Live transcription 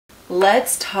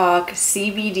Let's talk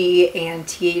CBD and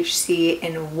THC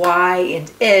and why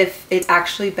and if it's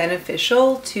actually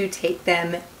beneficial to take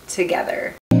them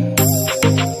together.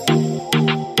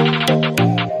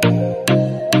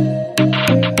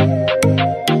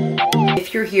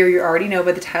 If you're here, you already know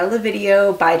by the title of the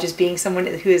video, by just being someone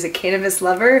who is a cannabis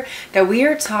lover, that we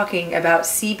are talking about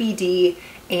CBD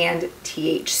and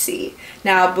THC.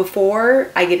 Now,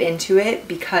 before I get into it,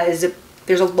 because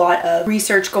there's a lot of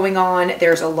research going on,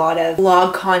 there's a lot of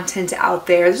blog content out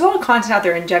there, there's a lot of content out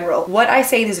there in general. What I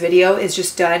say in this video is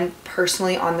just done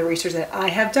personally on the research that I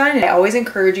have done. And I always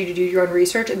encourage you to do your own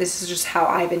research, and this is just how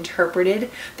I've interpreted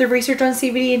the research on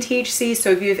CBD and THC.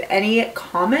 So if you have any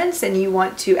comments and you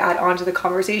want to add on to the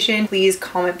conversation, please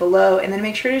comment below and then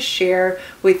make sure to share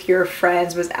with your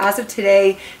friends. But as of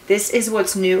today, this is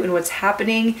what's new and what's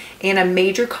happening, and a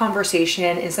major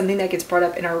conversation and something that gets brought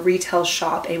up in our retail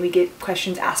shop, and we get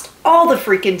questions asked all the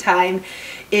freaking time,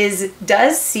 is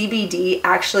does CBD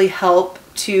actually help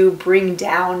to bring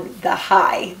down the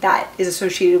high that is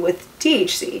associated with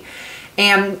THC?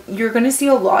 And you're going to see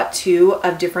a lot too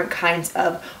of different kinds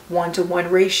of 1-to-1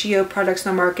 ratio products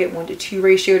on the market, 1-to-2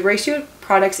 ratio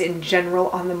products in general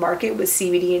on the market with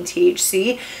CBD and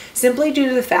THC, simply due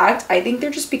to the fact I think they're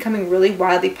just becoming really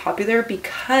wildly popular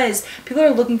because people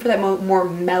are looking for that more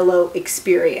mellow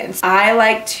experience. I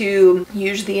like to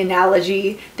use the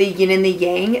analogy, the yin and the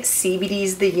yang. CBD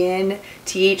is the yin,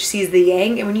 THC is the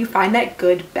yang, and when you find that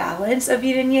good balance of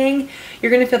yin and yang,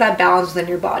 you're going to feel that balance within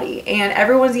your body. And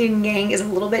everyone's yin and yang is a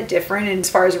little bit different as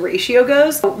far as ratio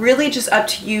goes. So really just up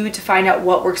to you to find out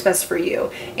what works best for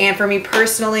you. And for me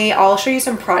personally, I'll show you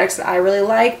some products that I really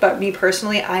like, but me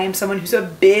personally, I am someone who's a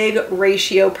big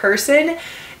ratio person,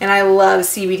 and I love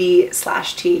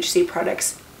CBD/THC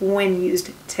products when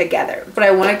used together. What I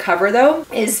want to cover though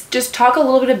is just talk a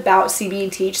little bit about CBD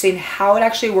and THC and how it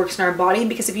actually works in our body,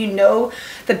 because if you know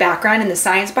the background and the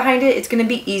science behind it, it's going to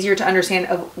be easier to understand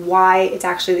of why it's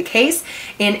actually the case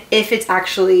and if it's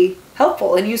actually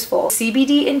helpful and useful.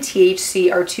 CBD and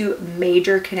THC are two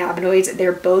major cannabinoids.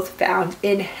 They're both found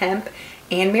in hemp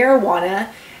and marijuana.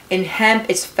 In hemp,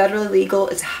 it's federally legal.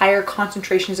 It's higher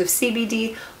concentrations of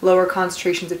CBD, lower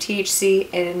concentrations of THC,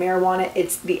 and in marijuana,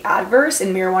 it's the adverse.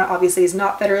 And marijuana obviously is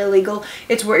not federally legal.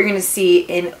 It's what you're gonna see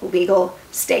in legal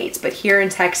states. But here in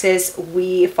Texas,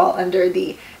 we fall under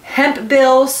the hemp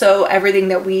bill, so everything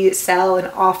that we sell and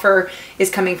offer is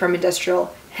coming from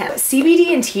industrial hemp.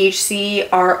 CBD and THC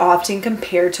are often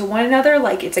compared to one another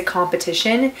like it's a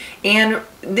competition, and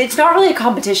it's not really a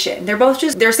competition. They're both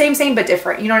just, they're same but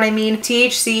different, you know what I mean?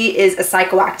 THC is a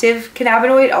psychoactive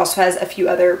cannabinoid. It also has a few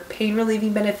other pain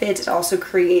relieving benefits. It also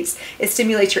it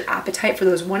stimulates your appetite for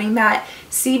those wanting that.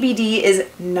 CBD is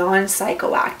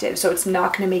non-psychoactive, so it's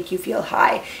not going to make you feel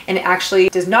high, and it actually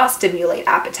does not stimulate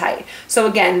appetite. So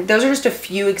again, those are just a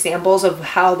few examples of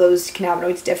how those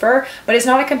cannabinoids differ, but it's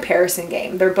not a comparison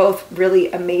game. They're both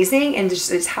really amazing, and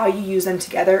just is how you use them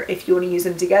together if you want to use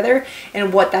them together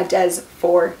and what that does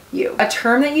for you. A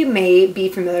term that you may be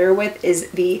familiar with is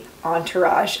the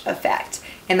entourage effect.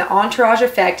 And the entourage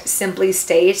effect simply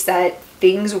states that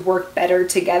things work better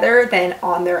together than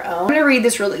on their own. I'm going to read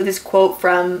this quote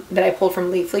that I pulled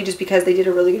from Leafly, just because they did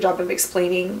a really good job of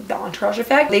explaining the entourage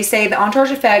effect. They say the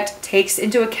entourage effect takes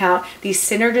into account the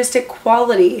synergistic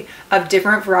quality of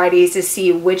different varieties to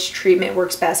see which treatment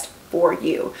works best for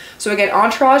you. So again,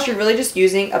 entourage, you're really just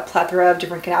using a plethora of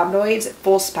different cannabinoids.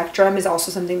 Full spectrum is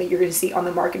also something that you're going to see on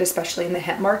the market, especially in the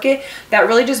hemp market. That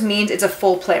really just means it's a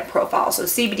full plant profile. So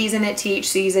CBD's in it,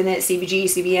 THC's in it, CBG,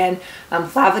 CBN,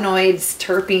 flavonoids,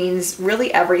 terpenes,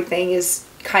 really everything is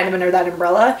kind of under that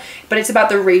umbrella, but it's about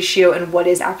the ratio and what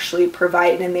is actually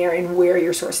provided in there and where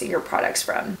you're sourcing your products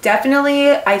from. Definitely,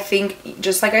 I think,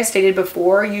 just like I stated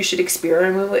before, you should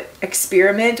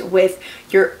experiment with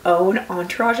your own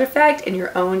entourage effect and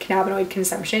your own cannabinoid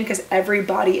consumption, because every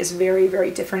body is very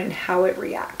different in how it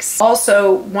reacts.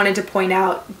 Also wanted to point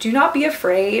out, do not be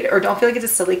afraid, or don't feel like it's a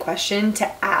silly question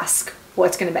to ask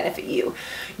what's going to benefit you.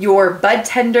 Your bud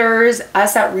tenders,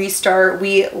 us at Restart,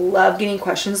 we love getting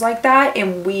questions like that,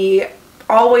 and we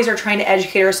always are trying to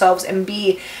educate ourselves and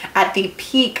be at the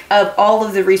peak of all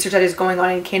of the research that is going on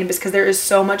in cannabis, because there is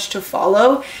so much to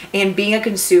follow, and being a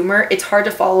consumer, it's hard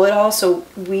to follow it all. So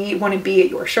we want to be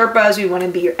your Sherpas, we want to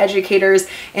be your educators,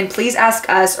 and please ask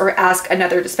us or ask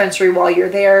another dispensary while you're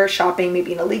there shopping,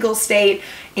 maybe in a legal state,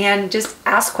 and just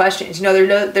ask questions. You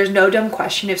know, there's no dumb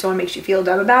question. If someone makes you feel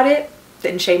dumb about it,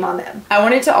 then shame on them. I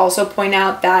wanted to also point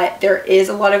out that there is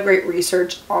a lot of great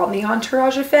research on the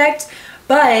entourage effect,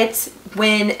 but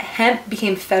when hemp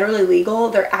became federally legal,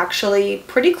 they're actually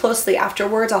pretty closely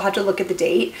afterwards, I'll have to look at the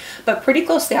date, but pretty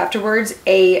closely afterwards,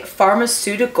 a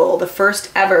pharmaceutical, the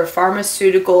first ever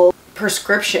pharmaceutical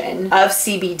prescription of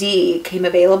CBD came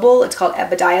available. It's called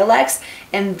Epidiolex,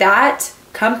 and that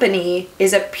company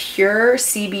is a pure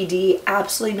CBD,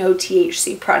 absolutely no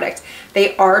THC product.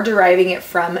 They are deriving it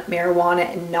from marijuana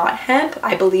and not hemp.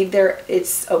 I believe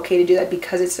it's okay to do that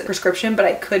because it's a prescription, but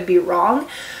I could be wrong.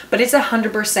 But it's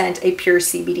 100% a pure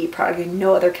CBD product and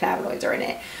no other cannabinoids are in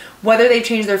it. Whether they've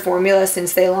changed their formula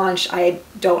since they launched, I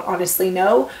don't honestly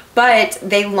know, but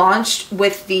they launched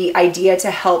with the idea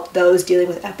to help those dealing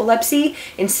with epilepsy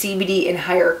and CBD in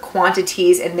higher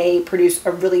quantities, and they produce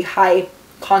a really high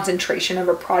concentration of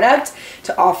a product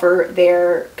to offer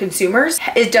their consumers.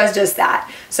 It does just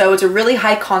that. So it's a really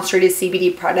high concentrated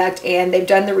CBD product, and they've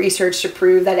done the research to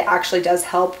prove that it actually does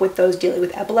help with those dealing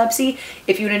with epilepsy.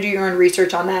 If you want to do your own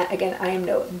research on that, again, I am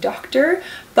no doctor,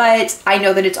 but I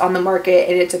know that it's on the market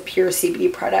and it's a pure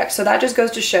CBD product. So that just goes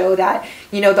to show that,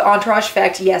 you know, the entourage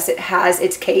effect, yes, it has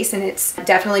its case and it's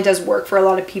definitely does work for a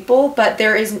lot of people, but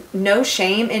there is no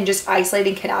shame in just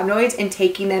isolating cannabinoids and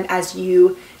taking them as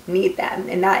you need them.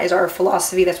 And that is our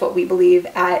philosophy. That's what we believe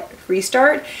at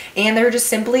Restart. And there just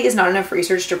simply is not enough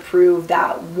research to prove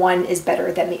that one is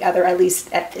better than the other, at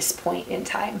least at this point in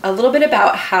time. A little bit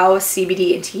about how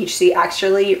CBD and THC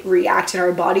actually react in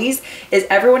our bodies is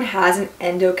everyone has an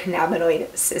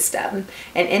endocannabinoid system.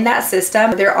 And in that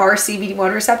system, there are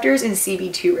CBD1 receptors and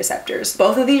CB2 receptors.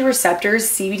 Both of these receptors,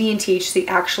 CBD and THC,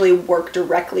 actually work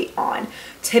directly on.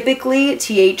 Typically,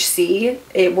 THC,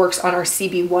 it works on our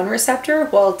CB1 receptor,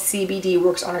 while CBD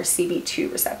works on our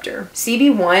CB2 receptor.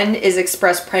 CB1 is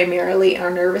expressed primarily in our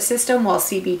nervous system, while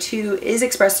CB2 is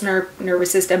expressed in our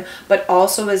nervous system, but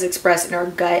also is expressed in our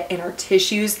gut, in our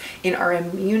tissues, in our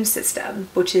immune system,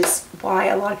 which is why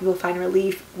a lot of people find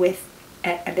relief with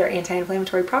their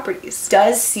anti-inflammatory properties.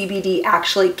 Does CBD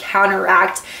actually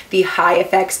counteract the high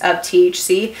effects of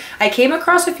THC? I came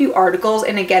across a few articles,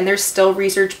 and again, there's still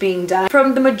research being done.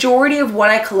 From the majority of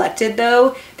what I collected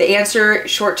though, the answer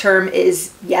short term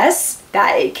is yes,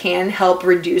 that it can help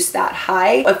reduce that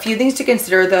high. A few things to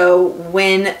consider though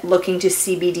when looking to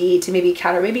CBD to maybe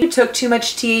counter, maybe you took too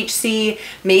much THC,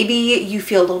 maybe you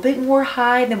feel a little bit more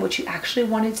high than what you actually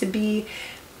wanted to be.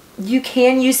 You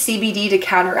can use CBD to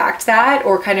counteract that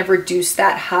or kind of reduce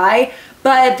that high,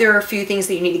 but there are a few things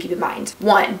that you need to keep in mind.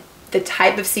 One, the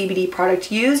type of CBD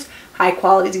product used. High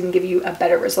quality is going to give you a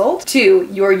better result. Two,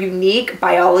 your unique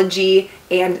biology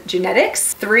and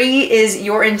genetics. Three is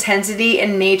your intensity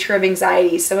and nature of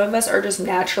anxiety. Some of us are just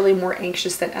naturally more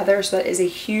anxious than others, so that is a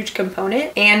huge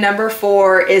component. And number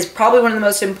four is probably one of the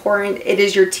most important. It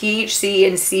is your THC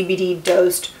and CBD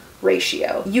dosed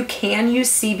ratio. You can use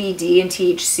CBD and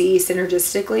THC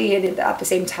synergistically and at the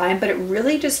same time, but it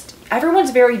really just, everyone's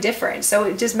very different. So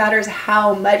it just matters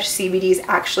how much CBD is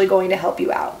actually going to help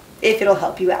you out, if it'll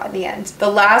help you out in the end. The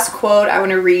last quote I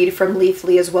want to read from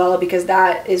Leafly as well, because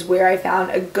that is where I found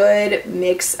a good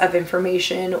mix of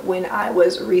information when I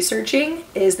was researching,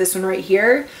 is this one right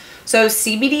here. So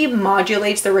CBD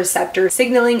modulates the receptor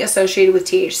signaling associated with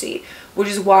THC, which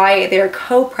is why their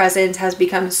co-presence has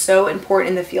become so important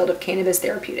in the field of cannabis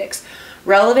therapeutics.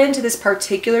 Relevant to this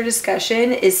particular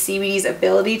discussion is CBD's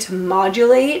ability to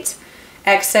modulate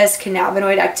excess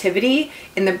cannabinoid activity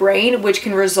in the brain, which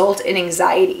can result in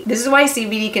anxiety. This is why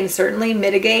CBD can certainly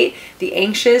mitigate the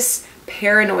anxious,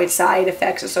 paranoid side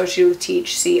effects associated with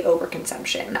THC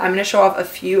overconsumption. I'm going to show off a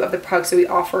few of the products that we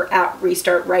offer at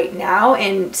Restart right now,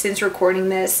 and since recording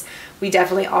this, we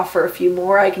definitely offer a few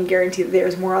more. I can guarantee that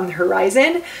there's more on the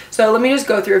horizon. So let me just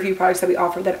go through a few products that we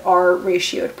offer that are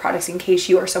ratioed products in case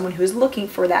you are someone who is looking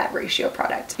for that ratio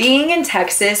product. Being in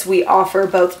Texas, we offer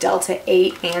both Delta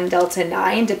 8 and Delta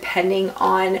 9 depending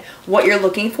on what you're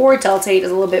looking for. Delta 8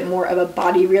 is a little bit more of a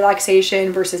body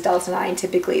relaxation versus Delta 9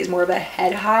 typically is more of a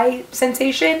head high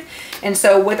sensation. And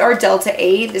so with our Delta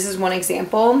 8, this is one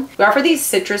example. We offer these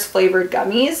citrus flavored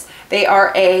gummies. They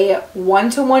are a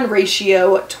 1-to-1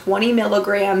 ratio, 20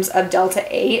 milligrams of Delta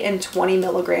 8 and 20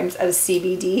 milligrams of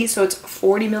CBD. So it's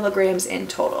 40 milligrams in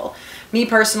total. Me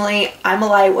personally, I'm a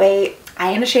lightweight.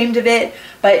 I am ashamed of it,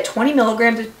 but 20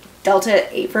 milligrams of Delta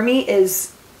 8 for me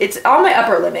is, it's on my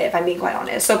upper limit if I'm being quite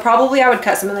honest. So probably I would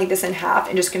cut something like this in half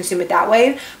and just consume it that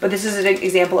way. But this is an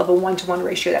example of a 1-to-1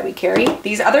 ratio that we carry.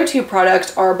 These other two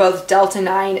products are both Delta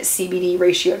 9 CBD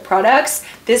ratioed products.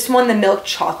 This one, the milk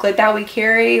chocolate that we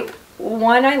carry,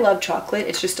 one, I love chocolate,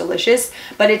 it's just delicious,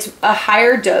 but it's a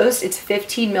higher dose. It's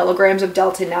 15 milligrams of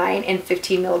Delta-9 and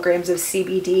 15 milligrams of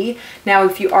CBD. Now,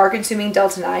 if you are consuming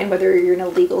Delta-9, whether you're in a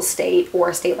legal state or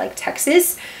a state like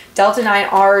Texas,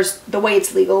 Delta-9 ours, the way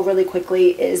it's legal really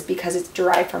quickly is because it's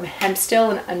derived from hemp still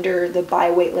and under the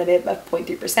buy weight limit of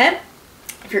 0.3%.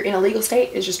 If you're in a legal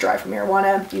state, it's just derived from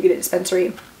marijuana. You get a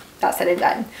dispensary, that's said and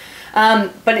done.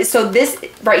 So this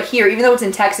right here, even though it's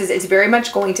in Texas, it's very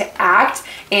much going to act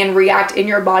and react in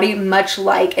your body much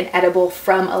like an edible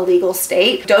from a legal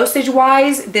state. Dosage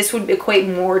wise, this would equate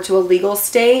more to a legal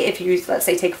state. If you, let's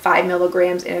say, take 5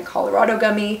 milligrams in a Colorado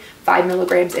gummy, 5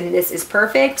 milligrams in this is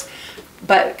perfect.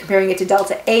 But comparing it to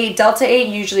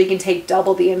Delta-8 usually can take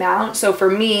double the amount. So for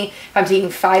me, if I'm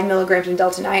taking 5 milligrams in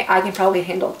Delta-9, I can probably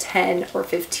handle 10 or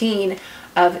 15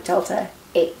 of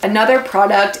Delta-8. Another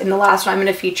product, and the last one I'm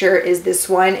going to feature is this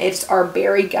one. It's our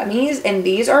berry gummies, and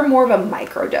these are more of a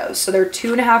microdose. So they're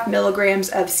 2.5 milligrams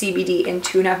of CBD and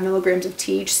 2.5 milligrams of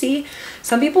THC.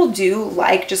 Some people do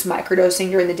like just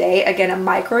microdosing during the day. Again, a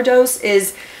microdose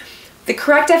is the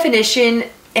correct definition,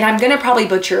 and I'm gonna probably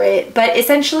butcher it, but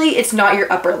essentially it's not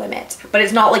your upper limit, but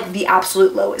it's not like the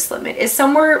absolute lowest limit. It's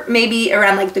somewhere maybe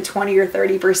around like the 20 or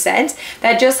 30%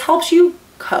 that just helps you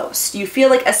coast. You feel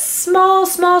like a small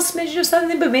smidge of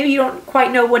something, but maybe you don't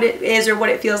quite know what it is or what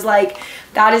it feels like.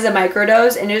 That is a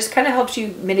microdose, and it just kind of helps you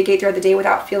mitigate throughout the day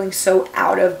without feeling so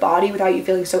out of body, without you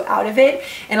feeling so out of it.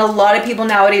 And a lot of people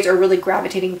nowadays are really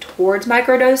gravitating towards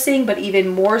microdosing, but even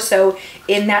more so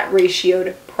in that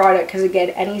ratioed product, because again,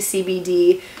 any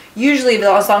CBD, usually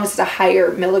as long as it's a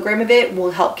higher milligram of it,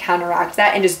 will help counteract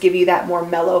that and just give you that more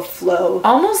mellow flow.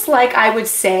 Almost like I would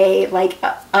say, like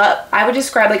I would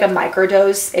describe like a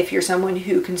microdose if you're someone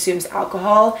who consumes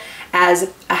alcohol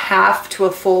as a half to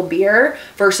a full beer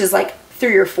versus like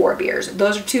 3 or 4 beers.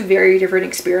 Those are two very different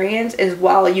experiences. As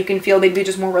well, you can feel maybe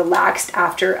just more relaxed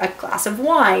after a glass of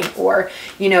wine or,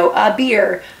 you know, a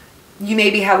beer. You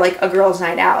maybe have like a girl's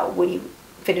night out when you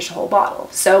finish a whole bottle.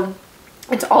 So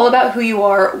it's all about who you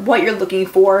are, what you're looking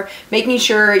for, making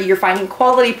sure you're finding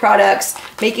quality products,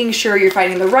 making sure you're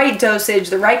finding the right dosage,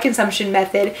 the right consumption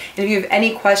method. And if you have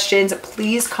any questions,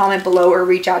 please comment below or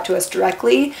reach out to us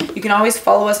directly. You can always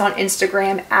follow us on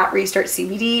Instagram at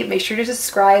RestartCBD. Make sure to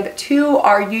subscribe to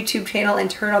our YouTube channel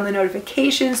and turn on the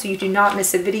notifications so you do not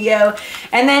miss a video.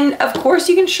 And then, of course,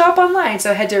 you can shop online.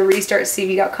 So head to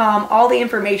restartcbd.com. All the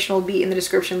information will be in the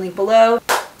description link below.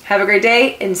 Have a great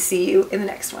day and see you in the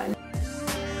next one.